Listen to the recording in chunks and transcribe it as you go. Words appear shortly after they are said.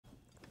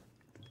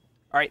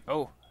Alright,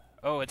 oh,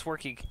 it's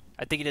working.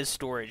 I think it is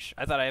storage.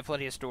 I thought I had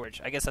plenty of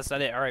storage. I guess that's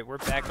not it. Alright, we're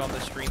back on the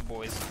stream,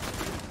 boys.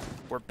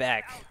 We're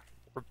back.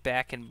 We're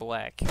back in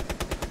black.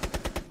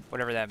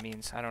 Whatever that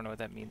means. I don't know what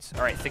that means.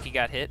 Alright, Thicky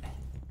got hit.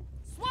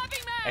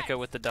 Echo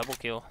with the double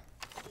kill.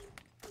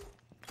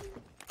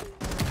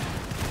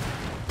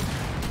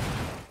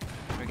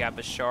 We got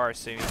Bashar,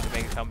 so he needs to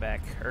make a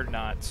comeback. Or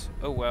not.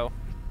 Oh well.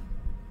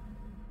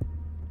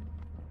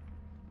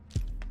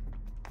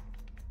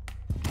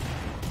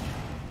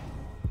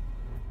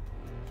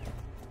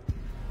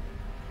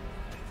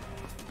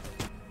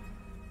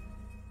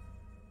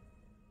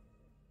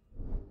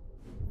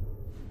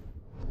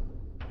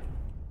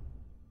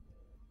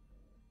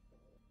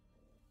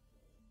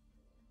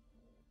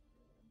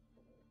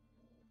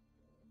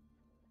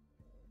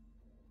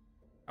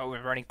 Oh,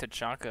 we're running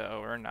Tachanka,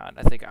 or not.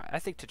 I think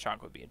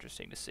Tachanka would be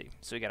interesting to see.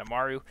 So we got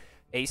Amaru,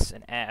 Ace,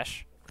 and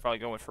Ash. Probably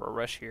going for a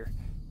rush here.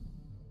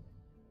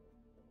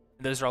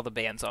 And those are all the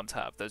bans on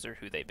top. Those are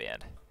who they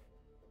banned.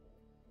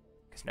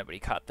 Because nobody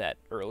caught that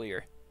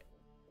earlier.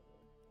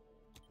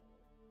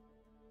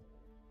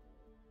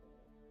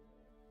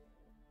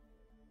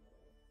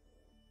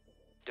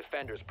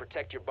 Defenders,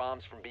 protect your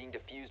bombs from being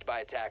defused by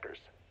attackers.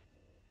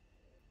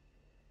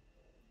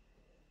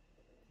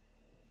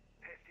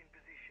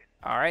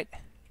 Alright.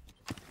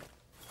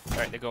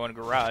 Alright, they go in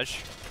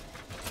garage.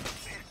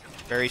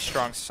 Very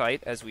strong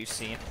sight, as we've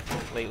seen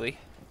lately.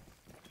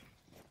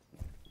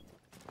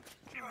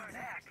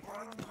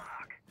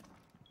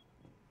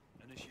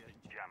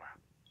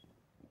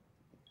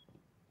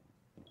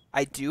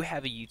 I do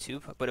have a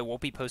YouTube, but it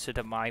won't be posted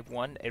to my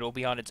one. It'll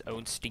be on its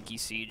own Stinky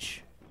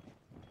Siege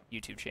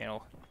YouTube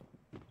channel.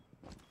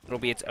 It'll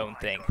be its own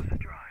thing.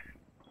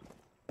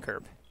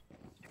 Curb.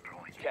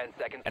 10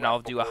 seconds And I'll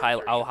do a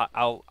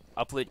I'll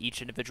upload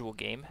each individual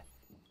game,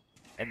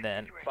 and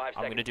then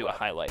I'm gonna do a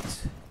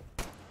highlights.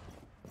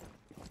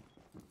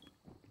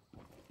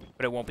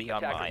 But it won't be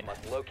on mine,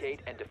 must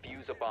locate and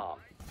defuse a bomb.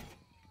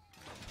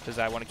 because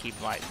I want to keep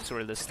my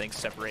sort of this thing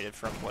separated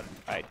from what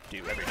I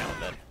do every now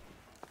and then.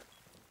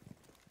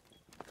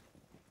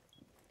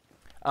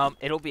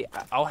 It'll be.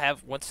 I'll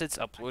have once it's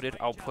uploaded.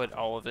 I'll put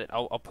all of it.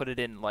 I'll put it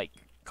in like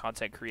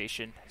content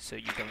creation so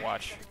you can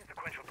watch,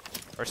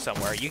 or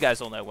somewhere. You guys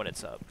will know when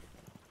it's up.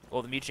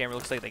 Well, the mute jammer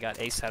looks like they got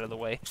Ace out of the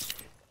way.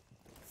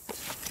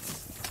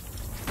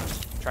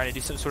 Trying to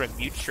do some sort of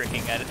mute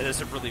tricking. It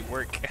doesn't really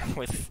work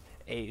with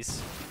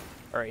Ace,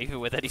 or even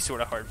with any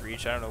sort of hard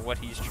breach. I don't know what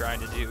he's trying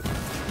to do.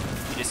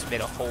 He just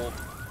made a whole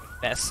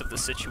mess of the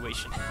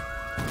situation. Should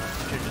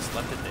have just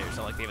left it there. It's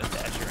not like they have a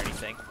thatch or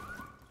anything.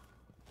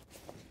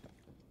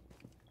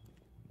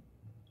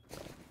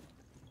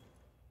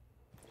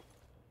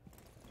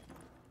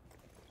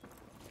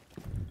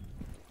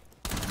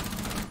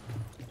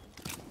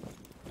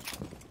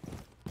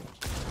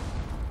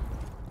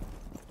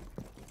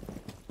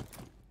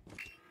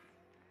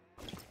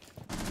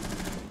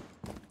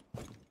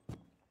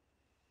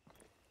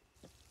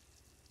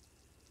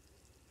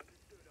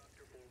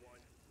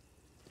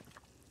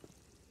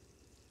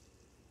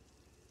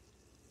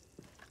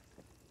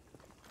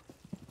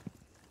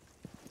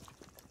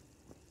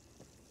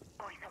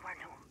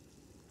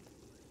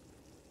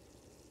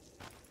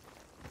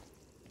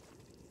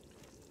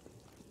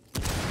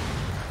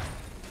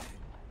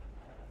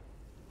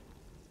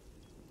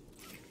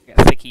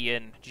 Got Thicky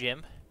and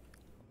Jim.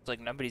 It's like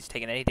nobody's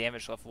taking any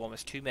damage left with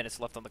almost 2 minutes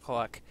left on the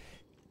clock.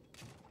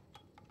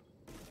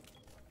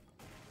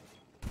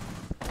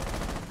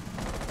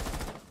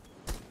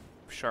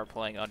 Sharp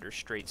playing under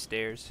straight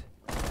stairs.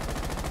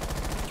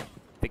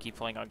 Thicky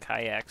playing on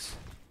kayaks.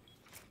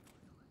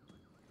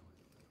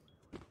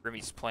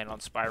 Grimmy's playing on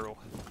spiral.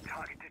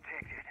 Target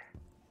detected.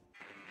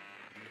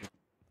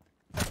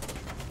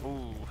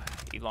 Ooh,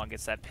 Elon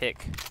gets that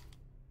pick.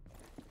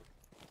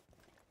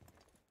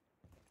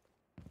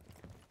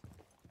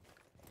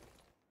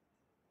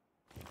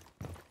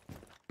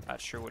 Not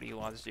sure what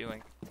Elon's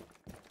doing.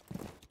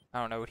 I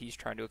don't know what he's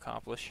trying to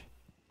accomplish.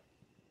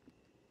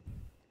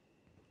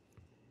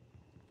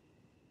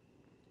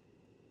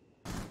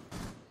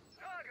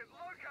 Target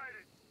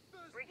located.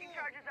 Breaching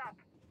charges up.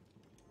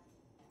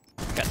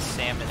 Got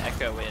Sam and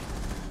Echo in.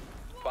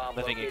 Bomb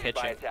Living in located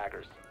by kitchen.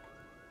 attackers.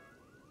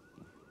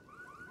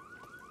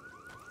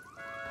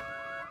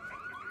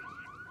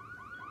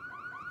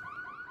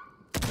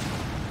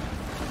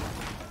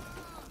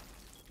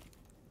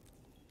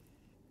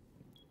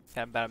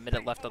 Got about a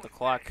minute left on the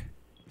clock.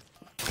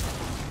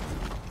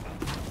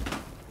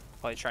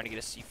 Probably trying to get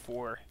a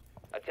C4.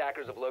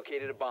 Attackers have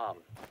located a bomb.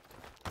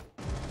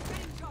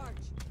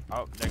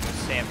 Oh, there goes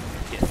Sam.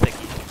 Get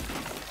Thicky.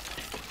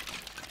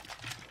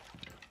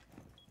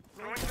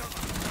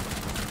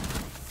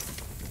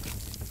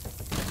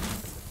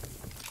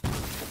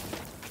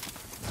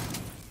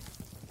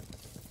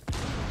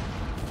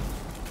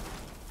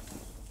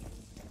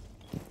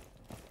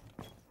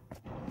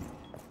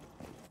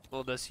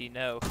 Little does he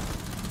know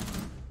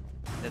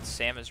that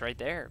Sam is right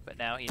there, but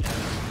now he knows.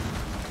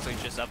 So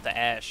he's just up to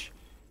Ash.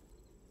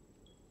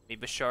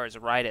 Bashar is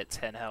right at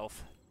 10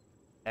 health.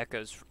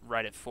 Echo's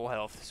right at full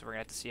health, so we're gonna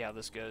have to see how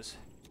this goes.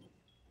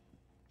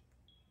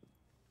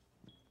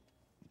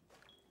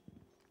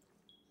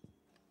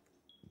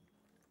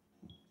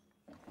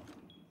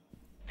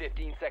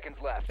 15 seconds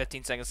left.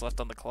 15 seconds left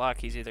on the clock.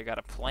 He's either got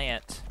to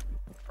plant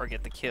or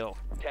get the kill.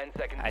 10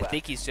 seconds I left.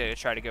 think he's gonna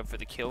try to go for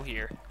the kill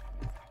here.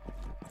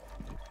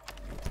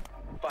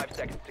 5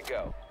 seconds to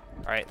go.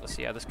 All right, let's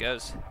see how this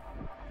goes.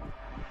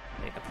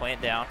 Take the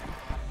plant down.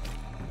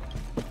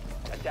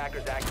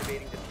 Attackers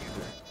activating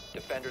diffuser.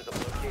 Defenders have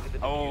located the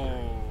diffuser.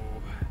 Oh,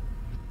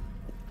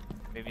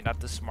 maybe not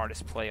the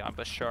smartest play on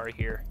Bashar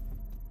here.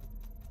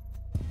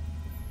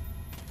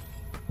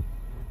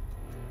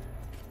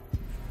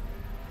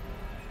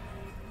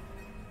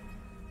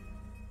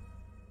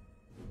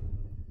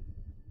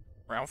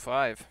 Round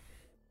 5.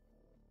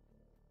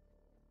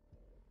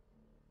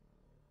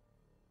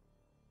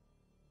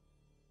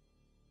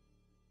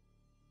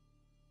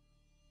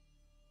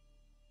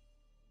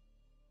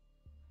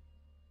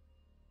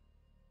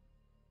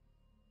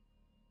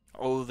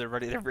 Oh, they're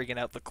ready. They're bringing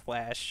out the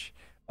clash.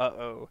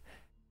 Uh-oh.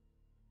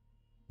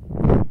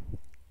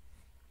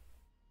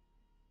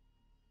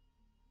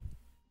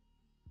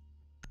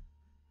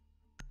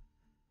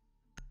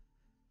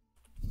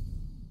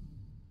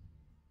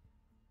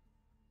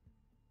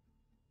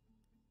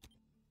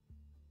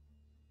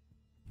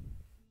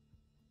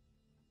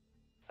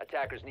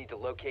 Attackers need to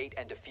locate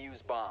and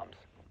defuse bombs.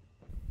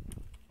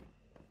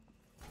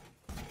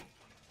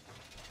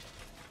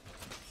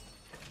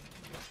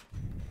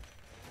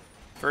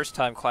 First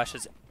time Clash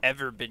has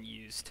ever been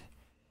used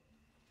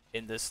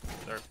in this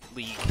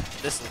league.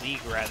 This league,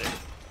 rather.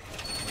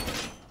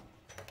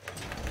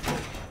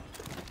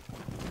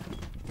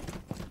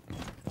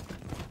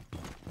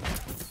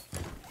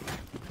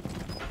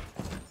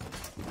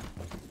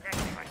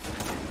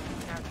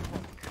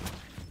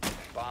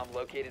 Bomb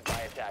located by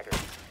attackers.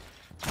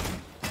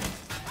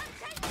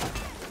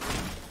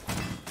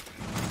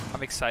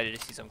 I'm excited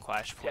to see some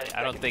Clash play. 10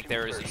 I don't seconds think to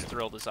they're as insertion.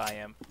 thrilled as I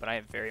am, but I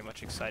am very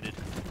much excited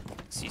to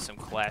see some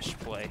Clash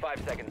play.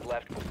 5 seconds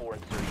left before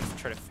insertion.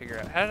 Try to figure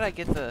out how did I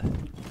get the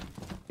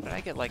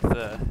like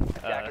the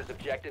Attackers'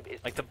 objective is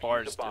like to the defuse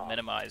bars a to bomb.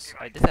 minimize.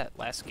 I did that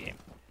last game,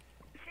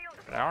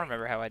 but I don't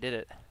remember how I did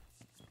it.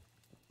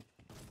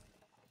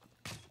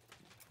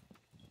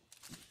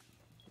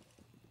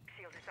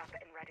 Shield is up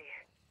and ready.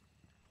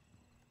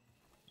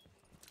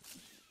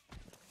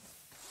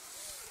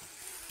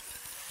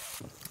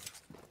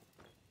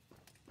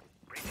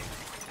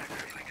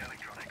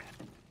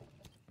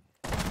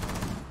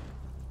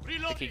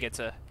 I think he gets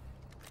a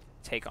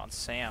take on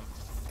Sam.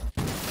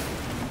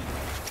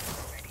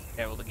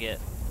 Able to get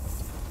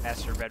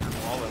master bedroom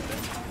wall open.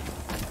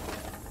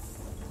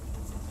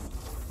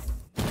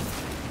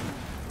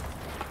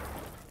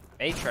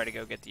 May try to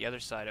go get the other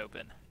side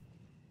open.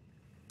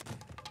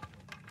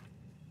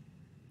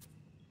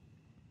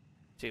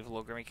 See if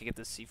Lil Grimmy can get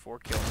the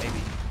C4 kill.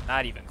 Maybe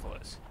not even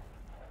close.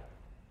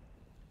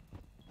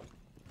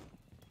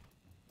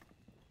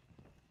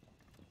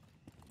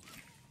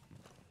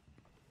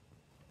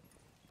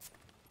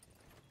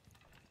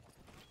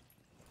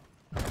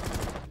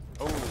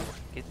 Oh,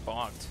 get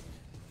bonked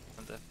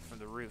from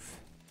the roof.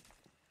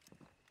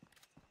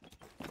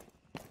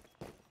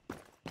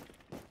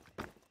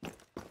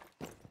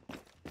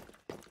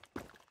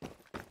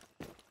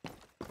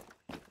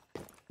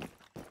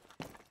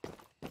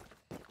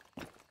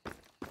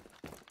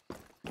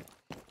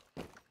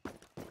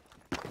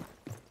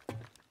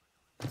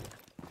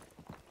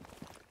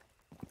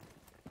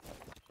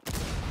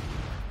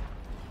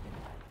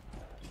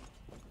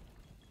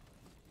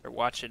 They're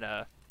watching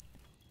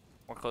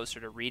more closer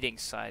to reading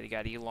side. They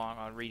got Elong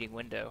on reading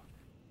window.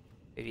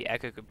 Maybe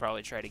Echo could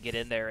probably try to get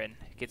in there and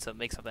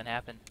make something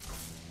happen.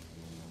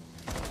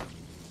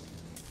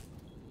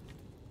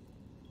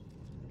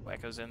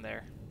 Echo's in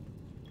there.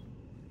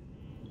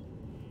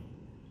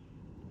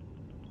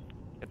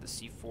 Got the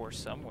C4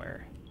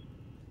 somewhere.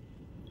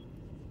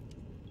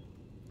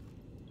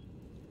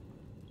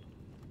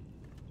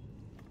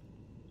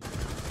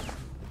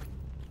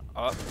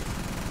 Oh.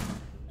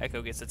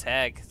 Echo gets a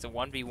tag. It's a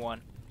 1v1.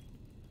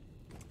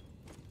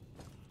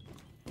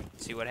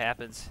 See what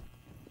happens.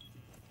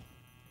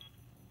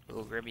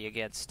 Little Grimmy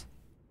against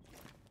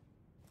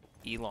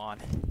Elon.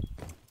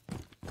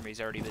 Grimmy's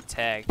already been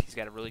tagged. He's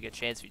got a really good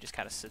chance if he just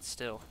kind of sits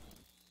still.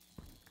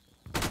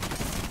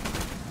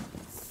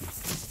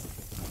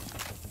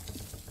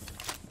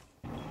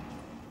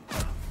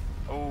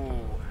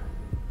 Oh.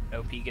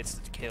 Nope, he gets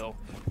the kill.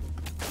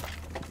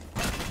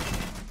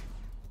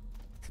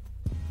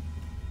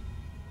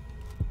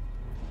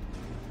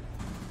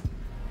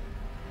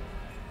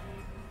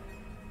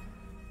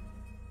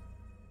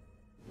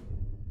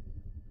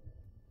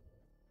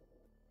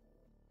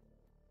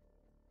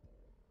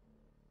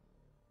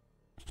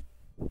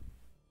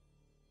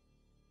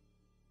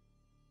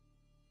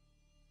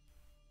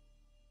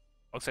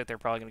 Looks like they're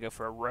probably going to go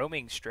for a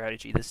roaming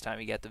strategy this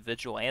time. You got the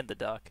Vigil and the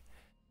Duck.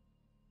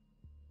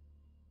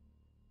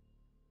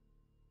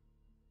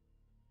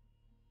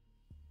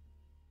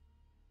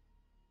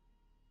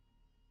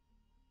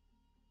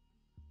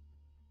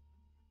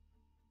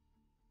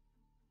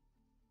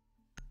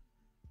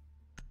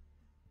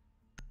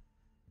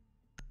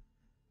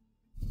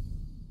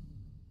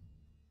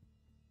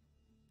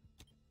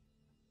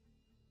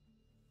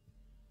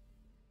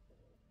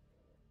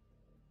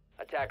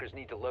 Attackers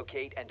need to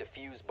locate and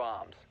defuse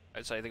bombs.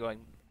 It's like they're going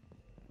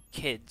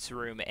kids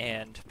room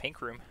and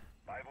pink room.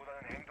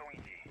 말보다는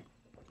행동이지.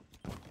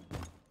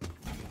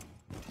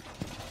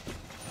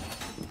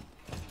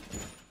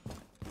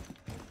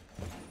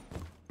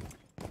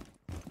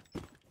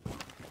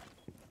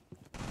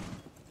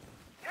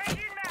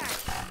 Changing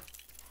mag.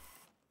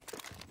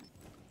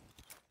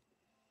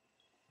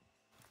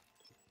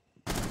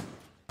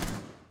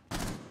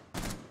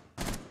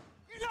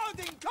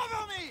 Reloading!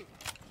 Cover me!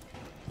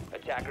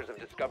 Attackers have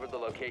discovered the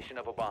location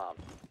of a bomb.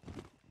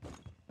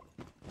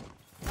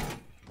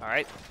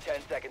 Alright.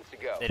 10 seconds to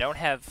go. They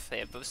have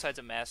both sides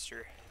of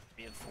master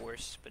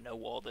reinforced, but no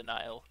wall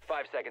denial.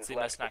 5 seconds So they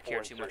left must not before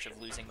care too much insertion.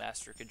 of losing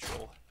master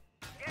control.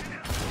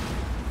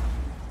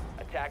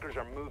 Attackers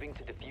are moving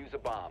to defuse a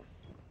bomb.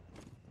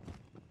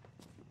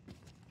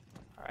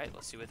 Alright,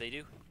 let's see what they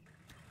do.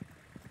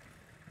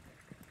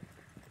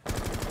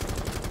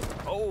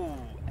 Oh,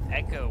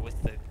 Echo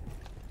with the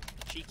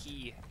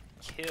cheeky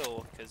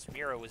kill, because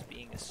Miro was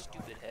being a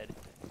stupid head.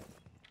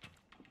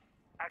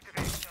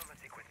 Activating Selma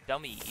sequence.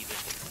 Dummy, even.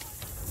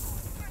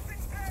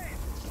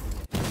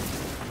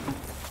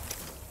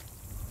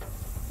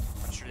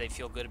 I'm sure they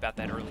feel good about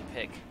that early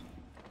pick.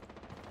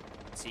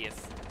 See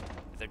if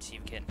their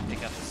team can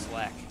pick up the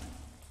slack.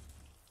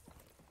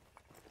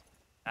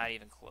 Not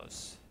even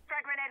close.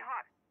 Frag grenade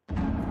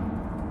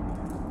hot.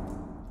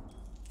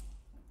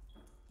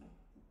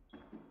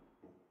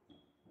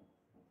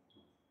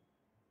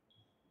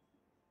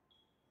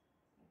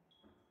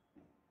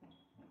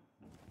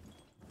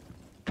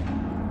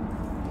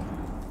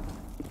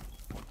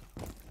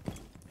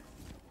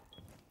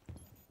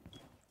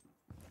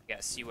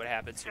 Gotta see what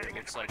happens here. It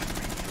looks like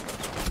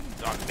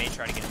Doc may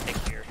try to get a pick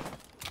here.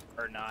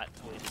 Or not.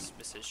 We'll just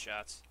miss his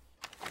shots.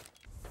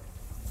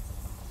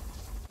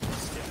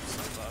 Step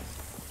himself up.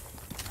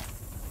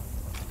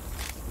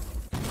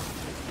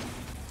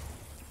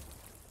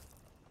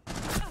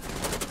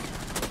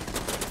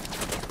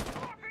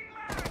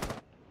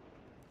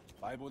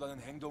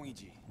 말보다는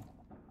행동이지.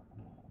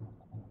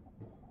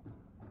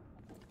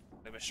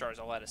 Like Bashar's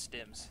all out of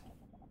stims.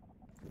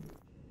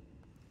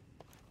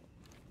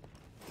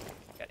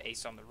 Got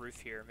Ace on the roof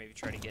here. Maybe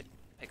try to get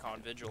pick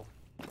on Vigil.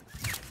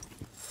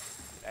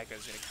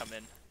 Echo's gonna come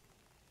in.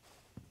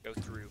 Go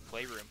through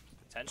Playroom,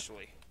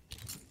 potentially.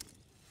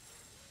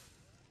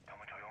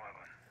 너무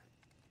조용하군.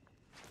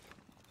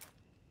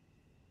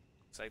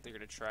 Looks like they're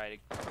gonna try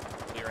to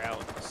clear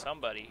out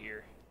somebody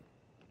here.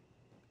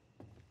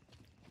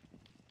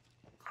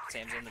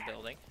 Sam's in the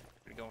building.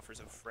 They're going for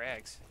some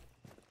frags.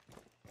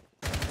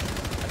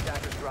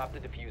 Attackers drop the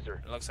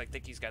diffuser. It looks like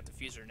Thicky's got the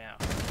fuser now.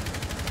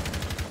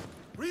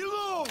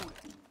 Reload!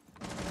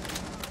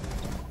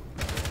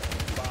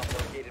 Bomb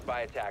located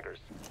by attackers.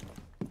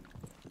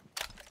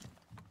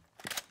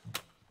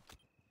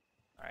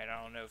 Alright,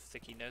 I don't know if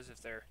Thicky knows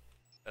if they're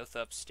both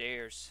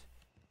upstairs.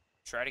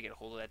 Try to get a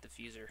hold of that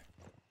diffuser.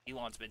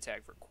 Elon's been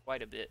tagged for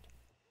quite a bit.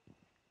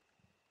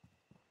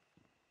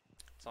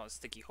 As long as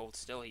Thicky holds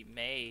still, he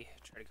may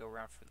try to go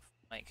around for the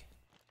flank.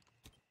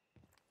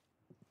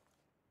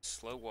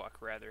 Slow walk,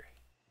 rather.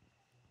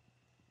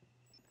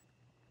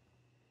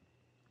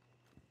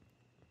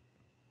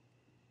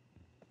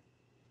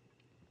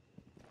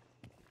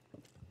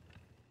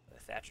 The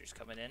Thatcher's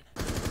coming in.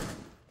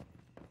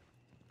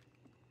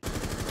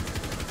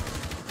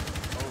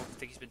 Oh,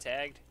 Thicky's been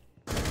tagged.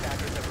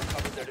 Attackers have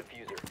recovered their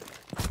diffuser.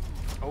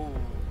 Oh,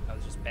 that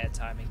was just bad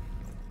timing.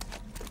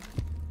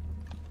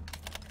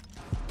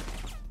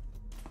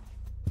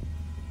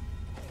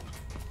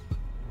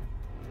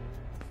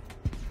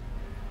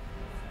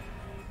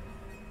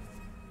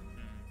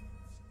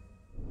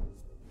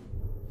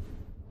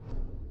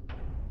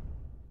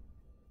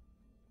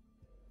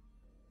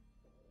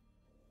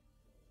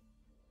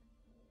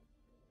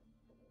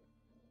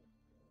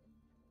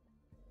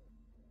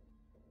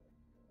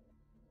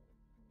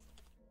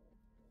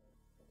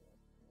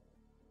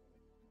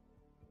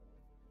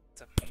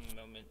 It's a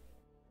moment.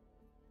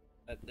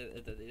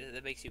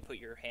 That makes you put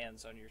your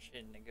hands on your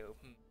chin and go,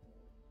 hmm.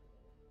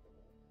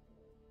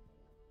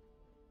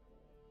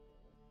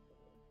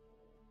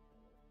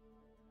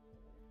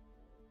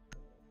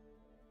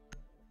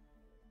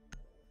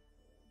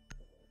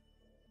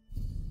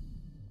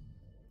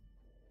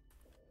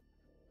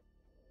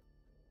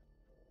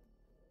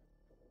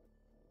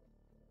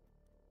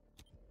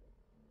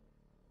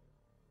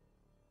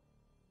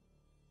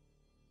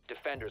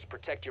 Defenders,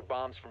 protect your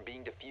bombs from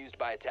being defused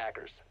by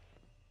attackers.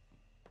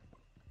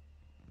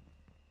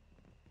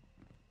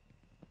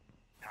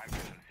 Time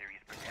for some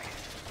serious protection.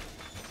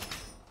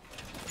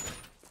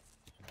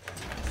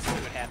 See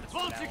what happens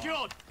from Vault now on.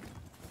 secured!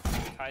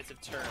 Tides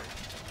have turned.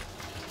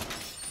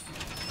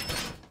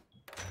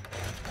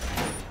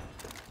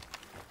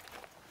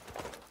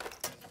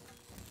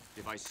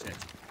 Device set.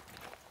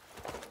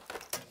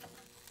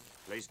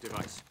 Place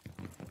device.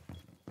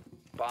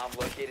 Bomb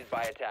located by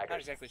I'm not attackers.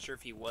 exactly sure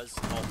if he was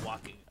all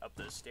walking up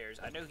those stairs.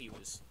 I know he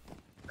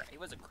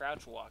wasn't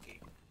crouch walking.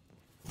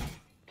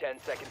 10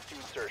 seconds to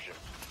insertion.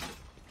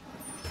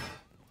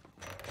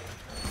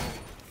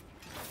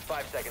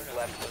 5 seconds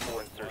left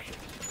before insertion.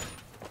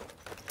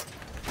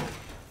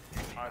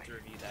 I'll have to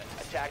review that.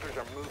 Attackers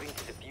are moving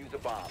to defuse a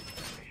bomb.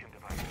 Mission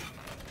device.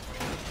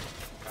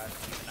 Gotta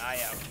keep an eye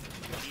out.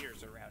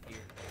 Cheaters around here.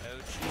 No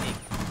cheating.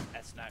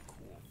 That's not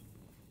cool.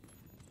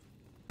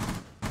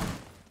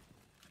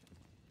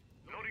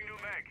 Loading new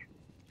mag.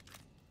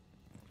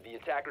 The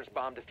attacker's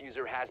bomb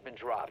diffuser has been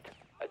dropped.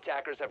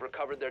 Attackers have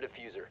recovered their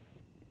diffuser.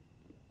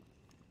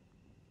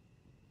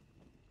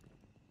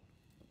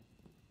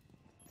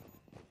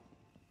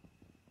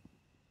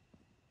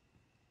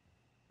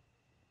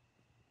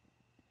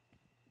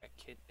 That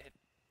kid hit.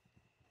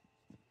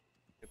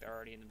 They're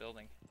already in the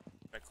building.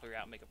 Try to clear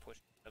out and make a push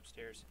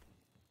upstairs.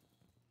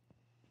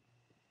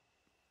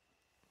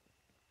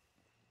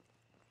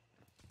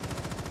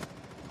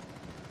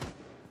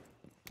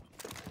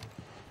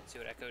 See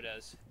what Echo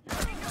does.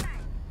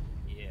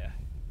 Yeah.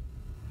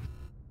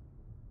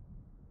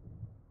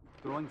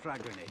 Throwing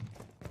frag grenade.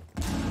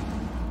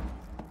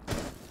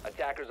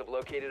 Attackers have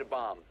located a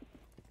bomb.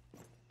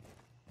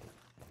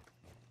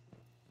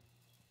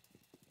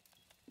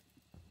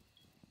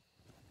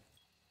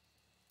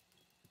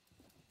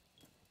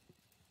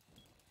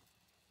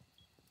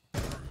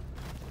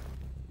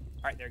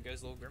 Alright, there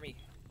goes little Grimmy.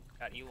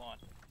 Got Elon.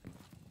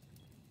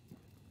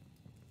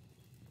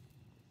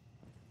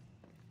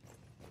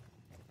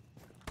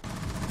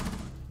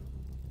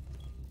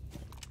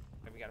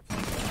 We gotta play.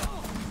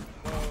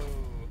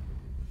 Whoa!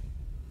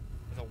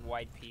 With a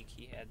wide peak,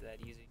 he had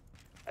that easy.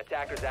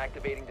 Attackers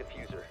activating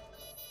diffuser.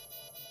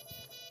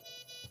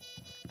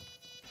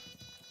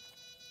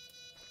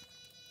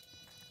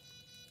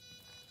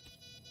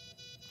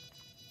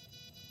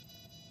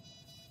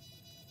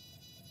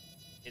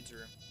 Kids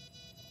room.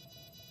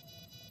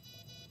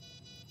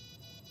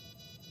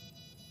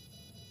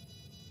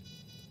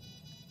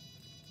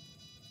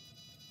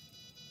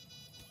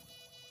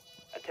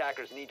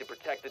 Attackers need to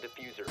protect the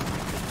diffuser.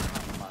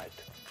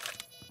 Compromised.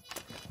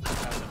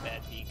 That was a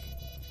bad peek.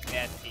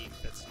 Bad peek.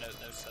 That's no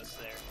sus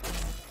there.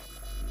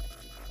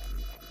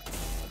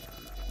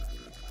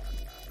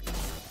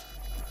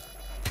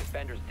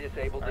 Defenders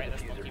disabled Alright,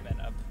 the that's Monkey diffuser.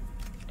 Men up.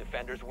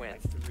 Defenders win.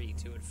 3,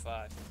 2, and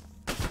 5.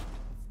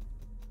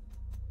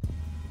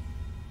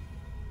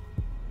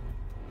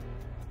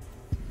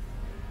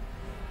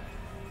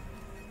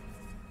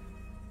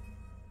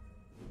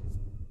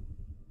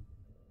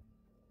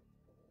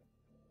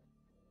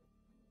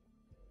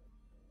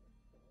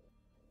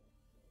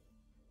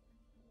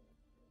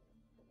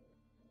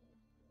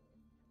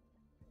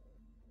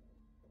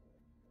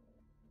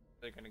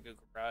 They're gonna go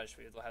garage.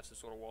 We'll have some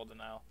sort of wall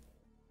denial.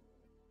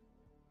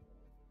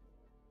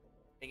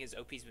 Thing is,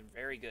 OP's been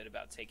very good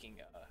about taking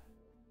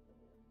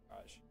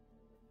garage,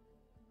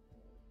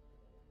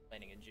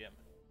 planning a gym.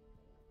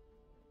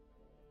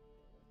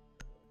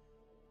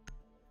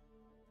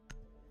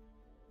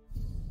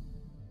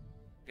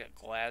 We got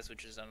glass,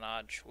 which is an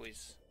odd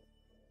choice.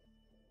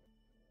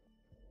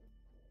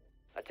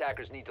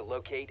 Attackers need to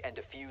locate and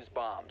defuse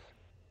bombs.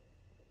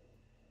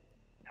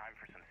 Time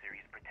for some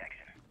serious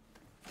protection.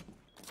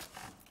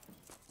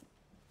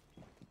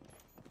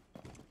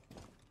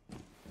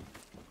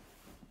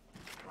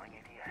 Deploying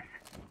ADS.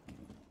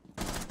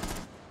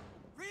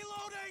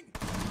 Reloading!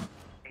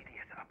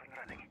 ADS up and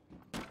running.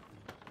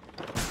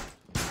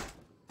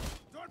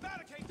 Door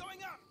barricade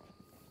going up!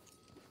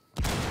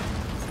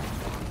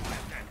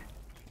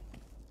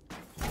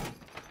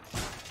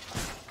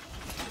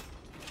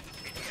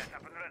 ADS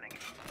up and running.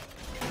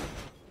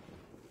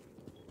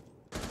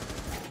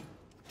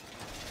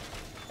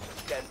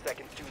 10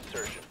 seconds to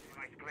insertion.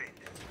 Device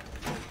placed.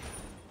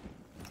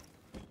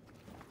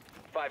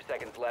 5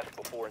 seconds left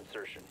before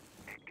insertion.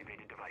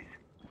 Activated device.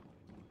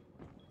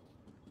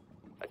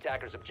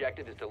 Attacker's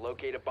objective is to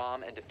locate a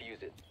bomb and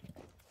defuse it.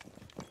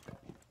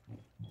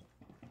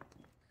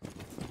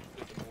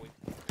 Good boy.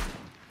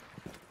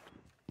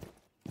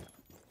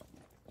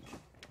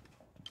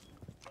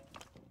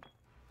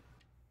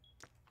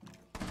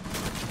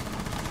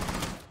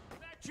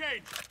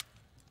 Change!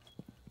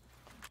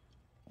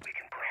 We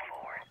can push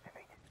forward.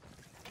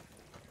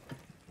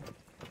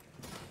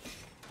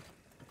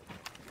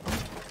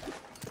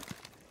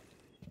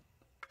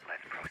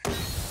 Let's proceed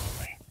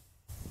slowly.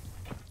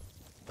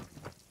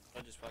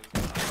 I'll just fucking.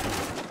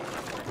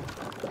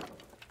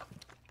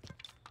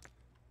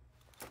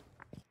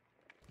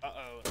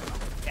 Uh-oh.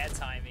 Bad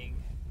timing.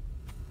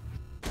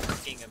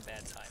 King of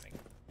bad timing.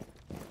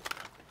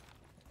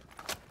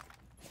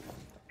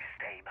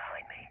 Stay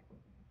behind me.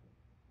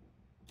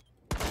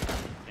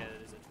 Yeah,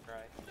 that is a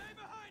try. Stay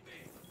behind me!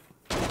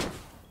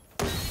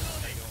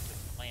 Gotta go with the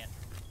plan.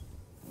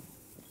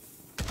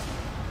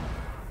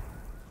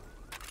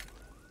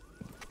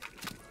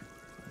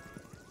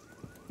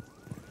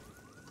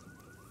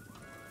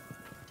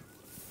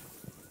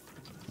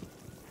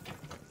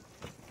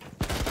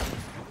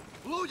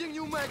 Loading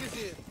new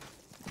magazine!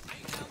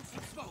 Lay down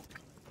some smoke!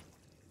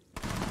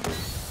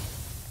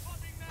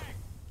 Popping mag!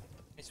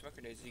 How many smoke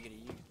grenades are you gonna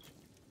use?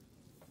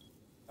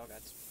 Oh,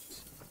 got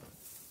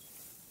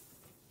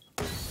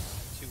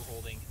two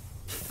holding.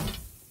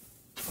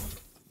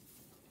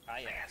 Ah,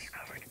 I have yes. you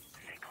covered.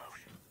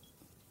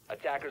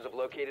 Attackers have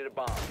located a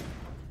bomb.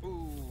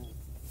 Ooh.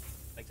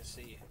 Like to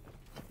see.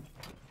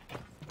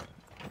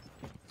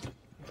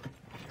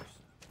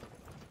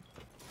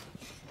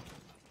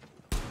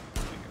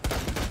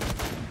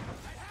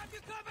 I have you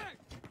covered!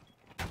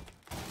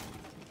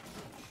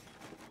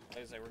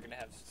 Looks like we're gonna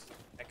have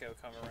Echo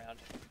come around.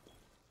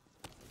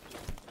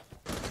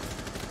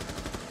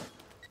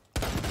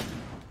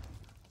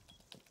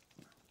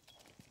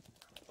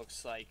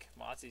 Looks like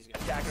Mozzi's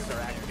gonna. Attackers are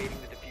activating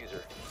the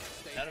diffuser.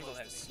 None of them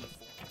have C4,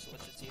 so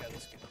let's just see how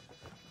this goes.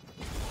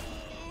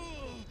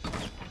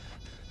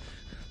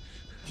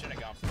 Should have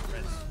gone for the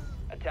res.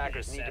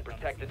 Attackers Just need to sat on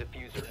protect the the-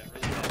 diffuser. Yeah,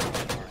 really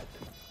bad.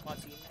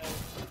 Mozzie,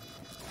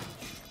 no.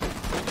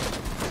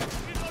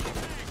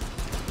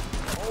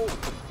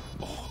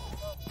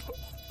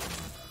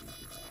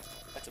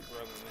 That's a bro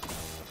movement.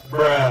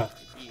 Bruh.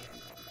 Yeah.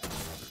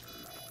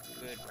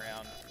 Good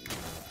round.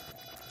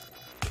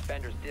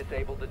 Defenders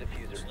disabled the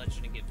diffuser. Sledge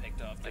didn't get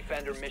picked off. That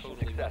Defender just mission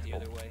totally went the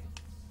successful. other way.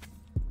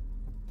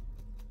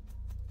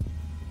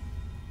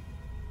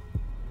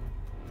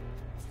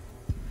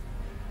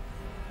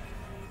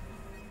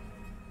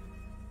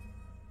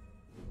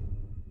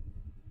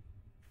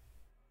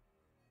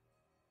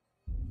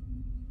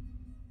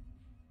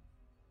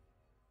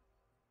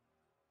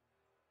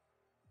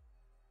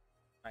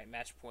 Alright,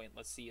 match point.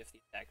 Let's see if the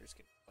attackers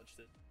can clutch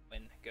the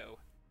win. Go.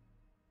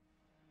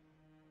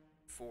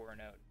 4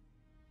 and out.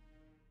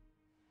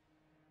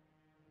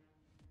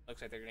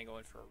 Looks like they're gonna go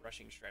in for a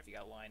rushing strike. You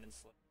got line and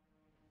slip.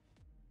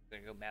 They're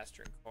gonna go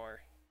master and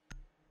car.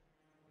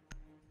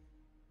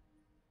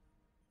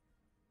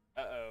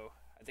 Uh-oh.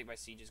 I think my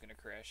siege is gonna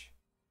crash.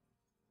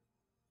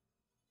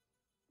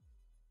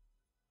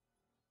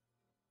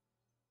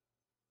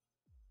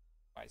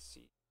 My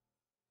siege.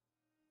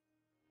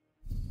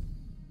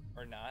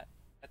 Or not.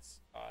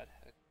 That's odd.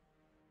 Okay.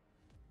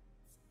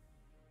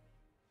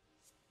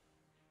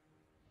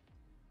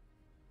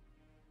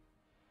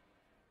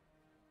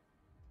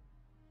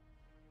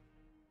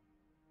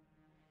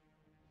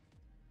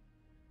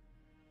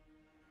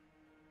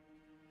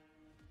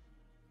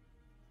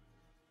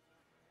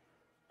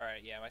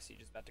 Alright, yeah, my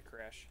siege is about to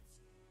crash.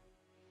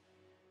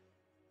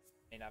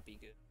 May not be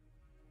good.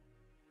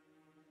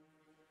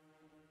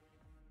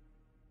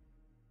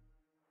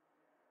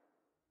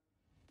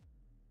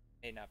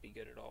 May not be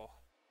good at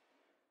all.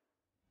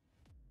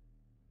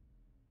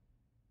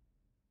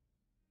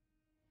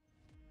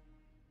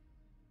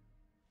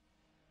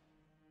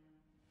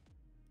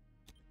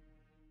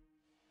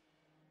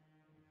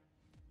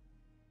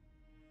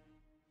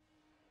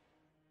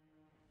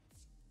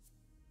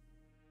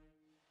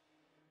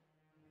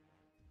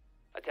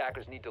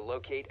 Attackers need to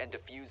locate and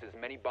defuse as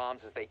many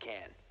bombs as they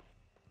can.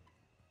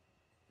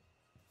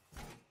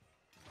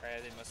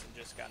 Alright, they must have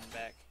just gotten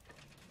back.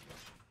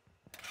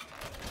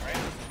 Alright,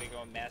 let's gonna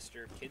go and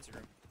master kids'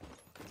 room.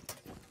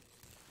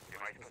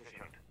 Device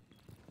positioned.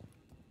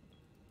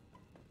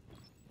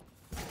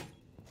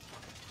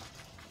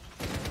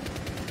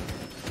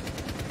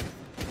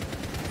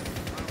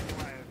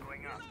 Fire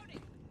going up.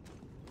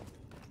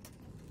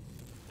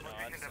 You know,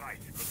 Location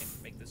odds device. they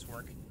can make this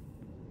work.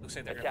 Looks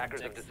like they're Attackers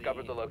gonna have protect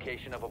discovered the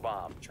location of a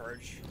bomb.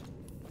 charge.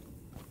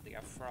 They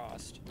got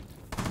frost.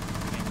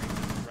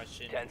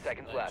 Rush in 10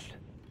 seconds ledge. left.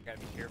 Gotta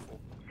be careful.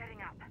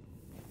 Setting up.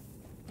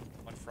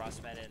 One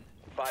frostman in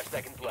 5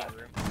 seconds left.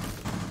 room.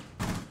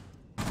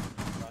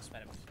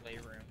 Frostman in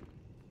playroom.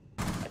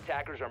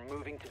 Attackers are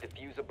moving to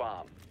defuse a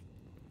bomb.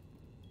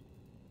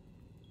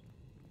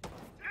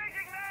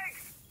 Changing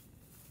legs!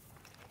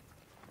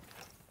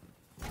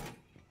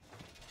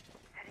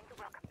 Setting the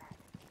welcome mat.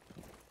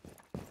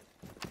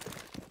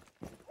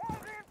 All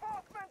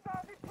reinforcements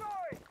are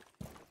deployed!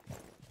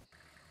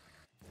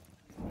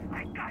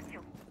 I got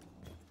you!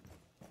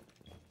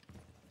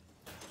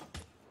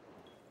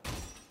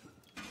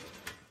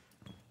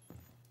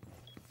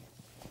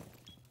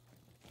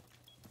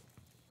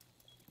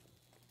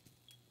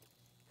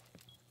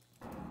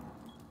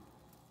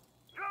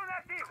 Drone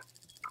active!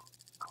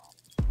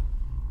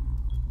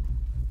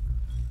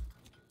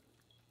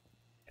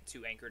 Got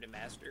 2 anchored and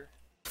master.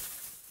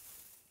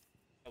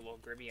 A little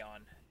gribby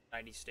on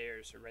 90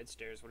 stairs or red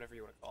stairs, whatever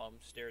you want to call them.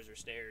 Stairs are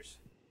stairs.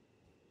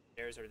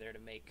 Stairs are there to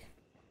make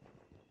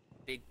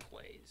big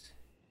plays.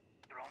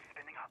 Drone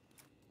spinning up.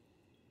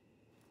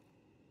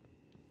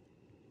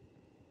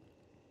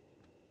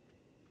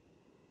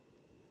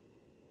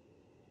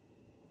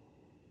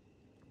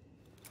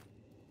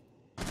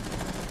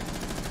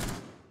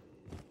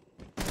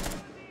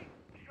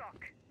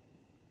 Shock.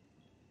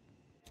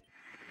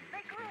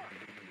 Make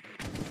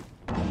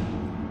room!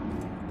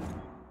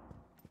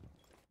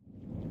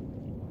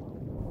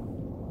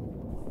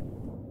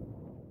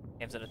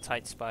 Cam's in a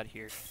tight spot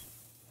here.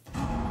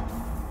 Drone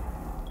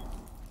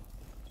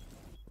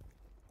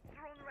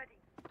ready.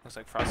 Looks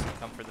like Frost will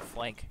come for the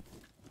flank.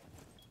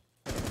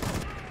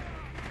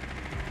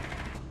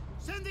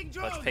 Sending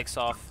drone! Clutch picks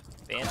off.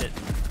 Bandit.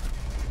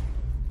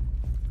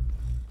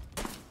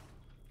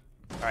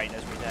 Alright,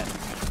 knows where he's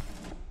at.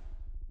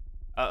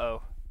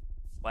 Uh-oh.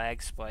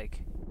 Lag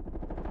spike.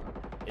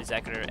 Is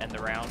that gonna end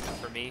the round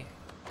for me?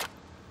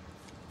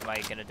 Am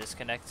I gonna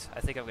disconnect?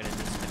 I think I'm gonna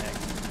disconnect.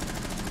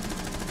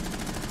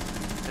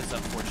 That's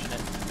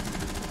unfortunate.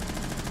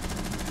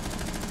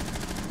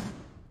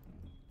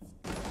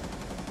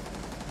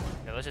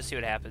 Yeah, let's just see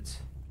what happens.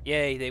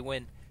 Yay, they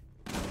win.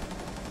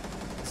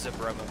 This is a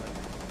bro moment.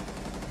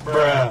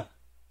 Bruh.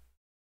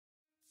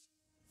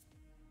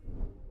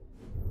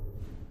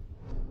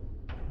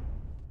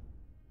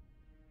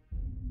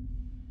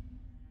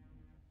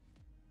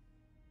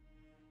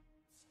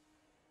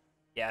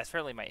 Yeah,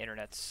 apparently my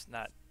internet's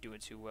not doing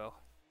too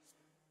well.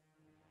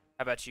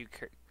 How about you,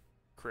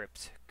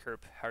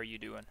 Kerp, how are you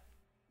doing?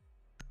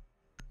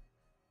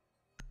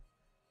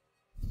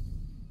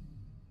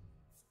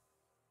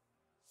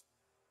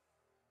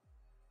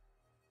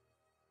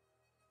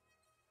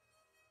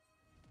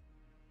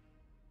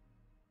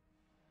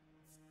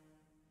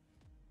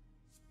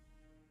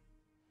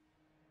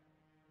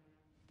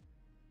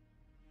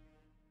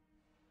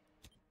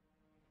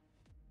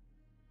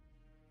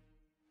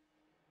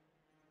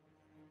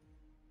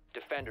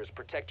 Defenders,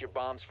 protect your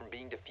bombs from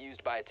being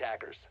defused by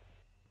attackers.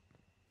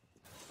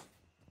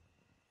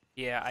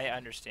 Yeah, I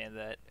understand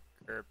that.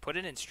 Or put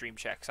it in stream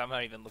check, 'cause I'm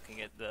not even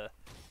looking at the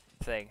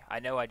thing. I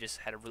know I just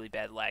had a really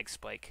bad lag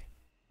spike.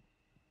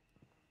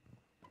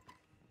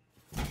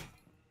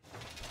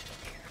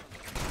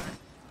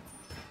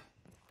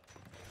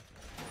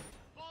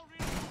 All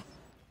reinforced.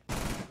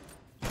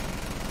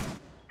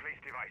 Place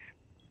device.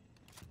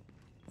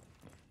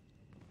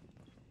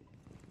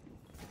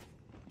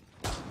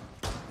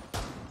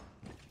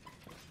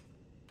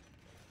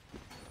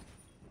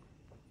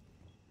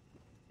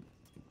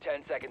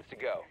 Ten seconds to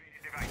go.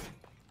 Device.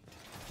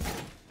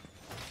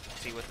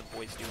 See what the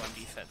boys do on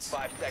defense.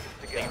 5 seconds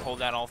to They go. can hold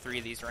down all 3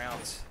 of these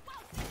rounds.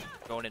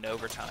 Going into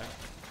overtime.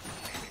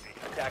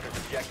 Attackers'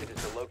 objective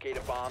is to locate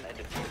a bomb and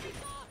defuse it.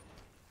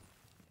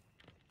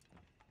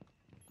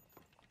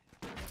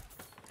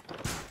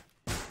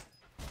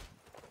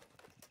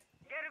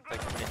 Get a Like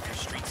good in your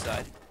street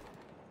side.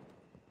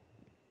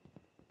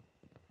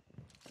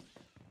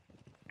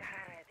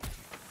 ready.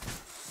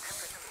 Time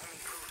for some home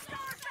improvement.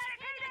 Doors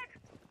barricaded!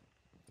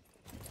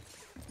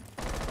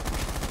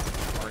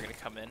 We're gonna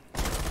come in,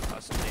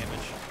 cause some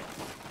damage.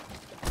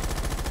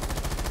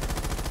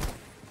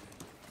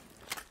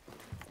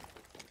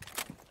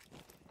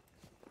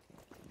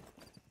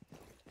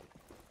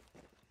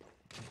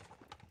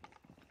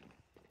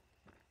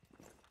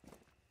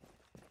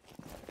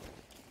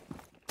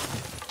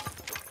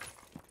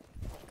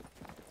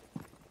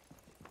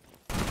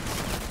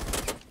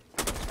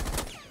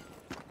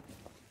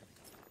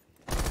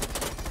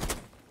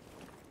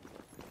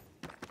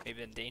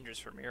 Maybe been dangerous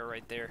for Mira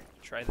right there.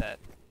 Try that.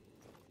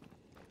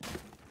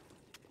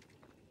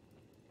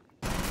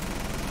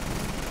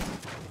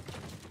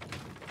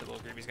 The little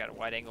Groovy's got a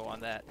wide angle on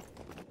that.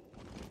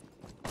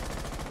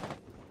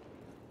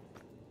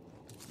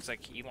 Looks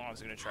like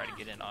Elon's gonna try to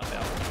get in on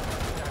that.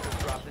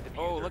 Attackers drop the diffuser.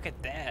 Oh, look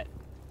at that!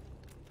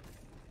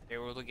 They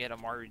were able to get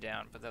Amaru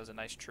down, but that was a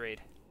nice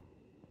trade.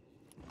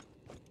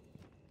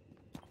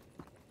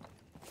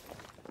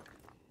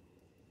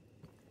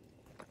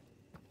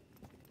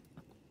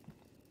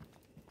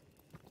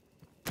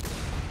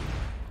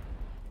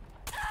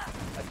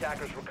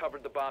 Attackers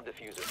recovered the bomb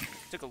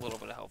diffuser. Took a little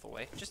bit of health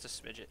away, just a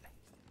smidget.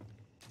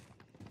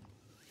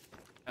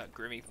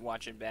 Grimmy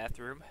watching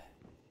bathroom.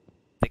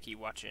 Thicky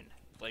watching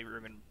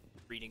playroom and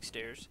reading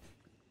stairs.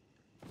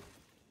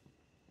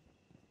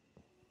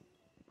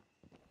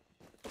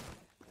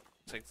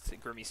 Looks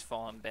like Grimmy's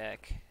falling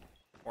back.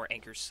 Or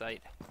Anchor's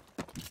sight.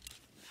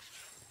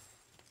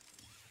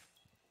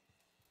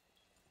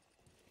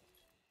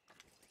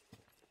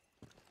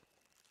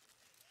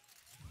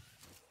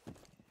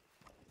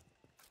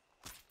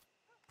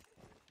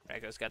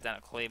 Drago's got down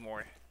a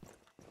Claymore.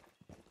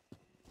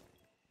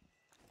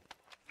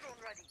 Drone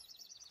ready.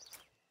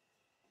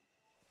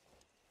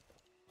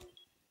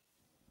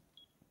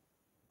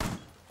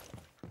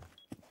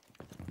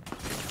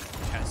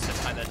 Kind of sit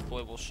behind that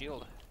deployable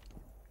shield.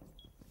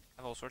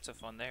 Have all sorts of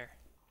fun there.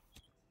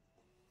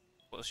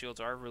 Deployable shields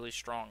are really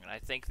strong, and I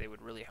think they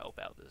would really help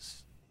out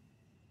this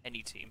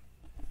any team.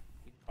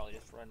 You could probably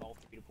just run all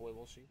 3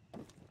 deployable shields.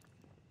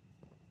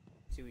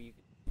 See what you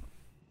could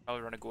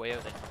probably run a Goyo,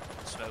 then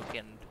Smoke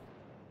and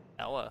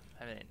Ella.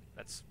 I mean,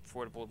 that's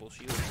 4 deployable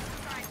shields.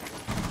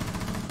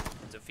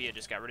 Zofia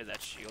just got rid of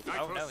that shield. Oh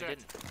Nitro no, he set.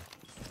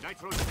 didn't.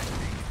 Nitro set.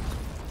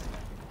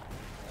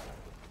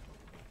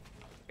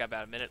 Got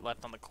about a minute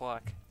left on the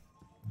clock.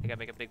 They gotta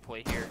make a big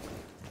play here.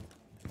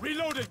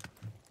 Reloading.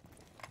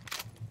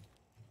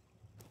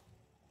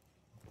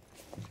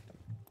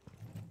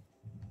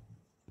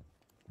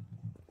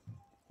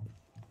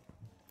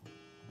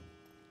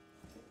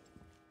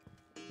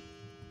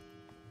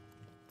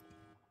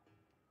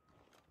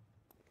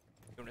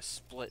 Doing a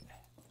split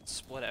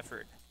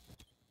effort.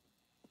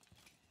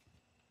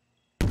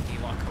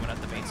 Elon coming up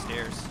the main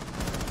stairs.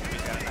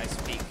 He's got a nice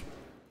peek.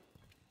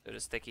 So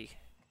does Thicky.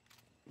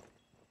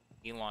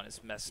 Elon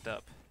is messed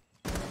up.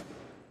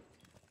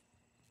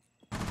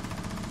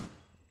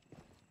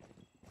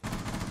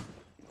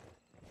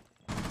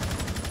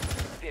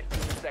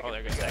 15 seconds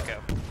there to goes go.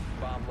 Echo.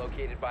 Bomb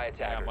located by Not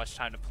attackers. much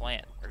time to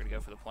plant. They're gonna go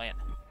for the plant.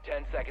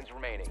 10 seconds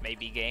remaining.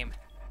 Maybe game.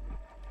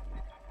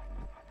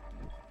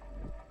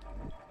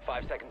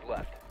 5 seconds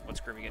left.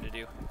 What's Grimmy gonna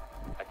do?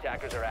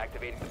 Attackers are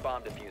activating the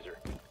bomb diffuser.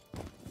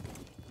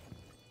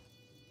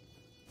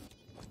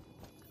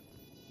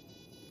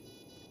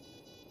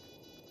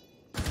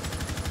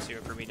 Let's see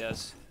what Grimmy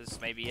does. This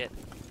may be it.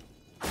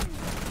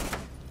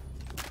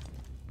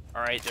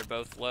 Alright, they're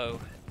both low.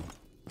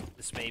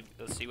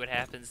 Let's see what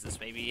happens. This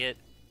may be it.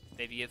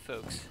 Maybe it,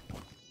 folks.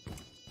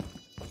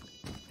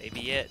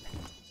 Maybe it.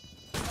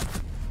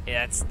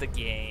 Yeah, it's the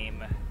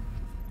game.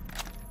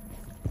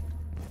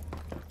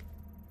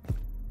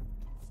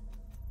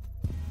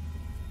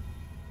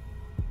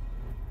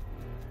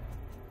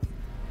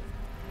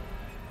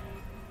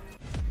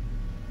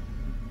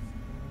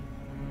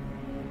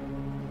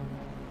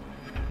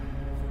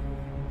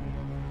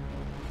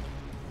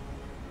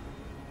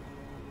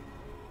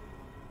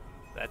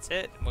 That's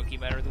it. Monkey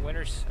Men are the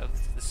winners of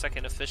the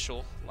second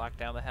official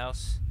lockdown the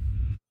house.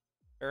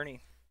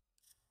 Ernie.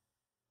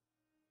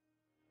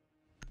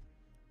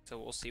 So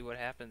we'll see what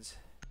happens.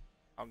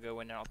 I'll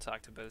go in and I'll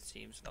talk to both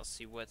teams and I'll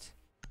see what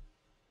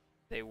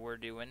they were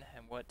doing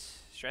and what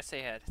stress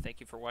they had. Thank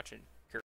you for watching.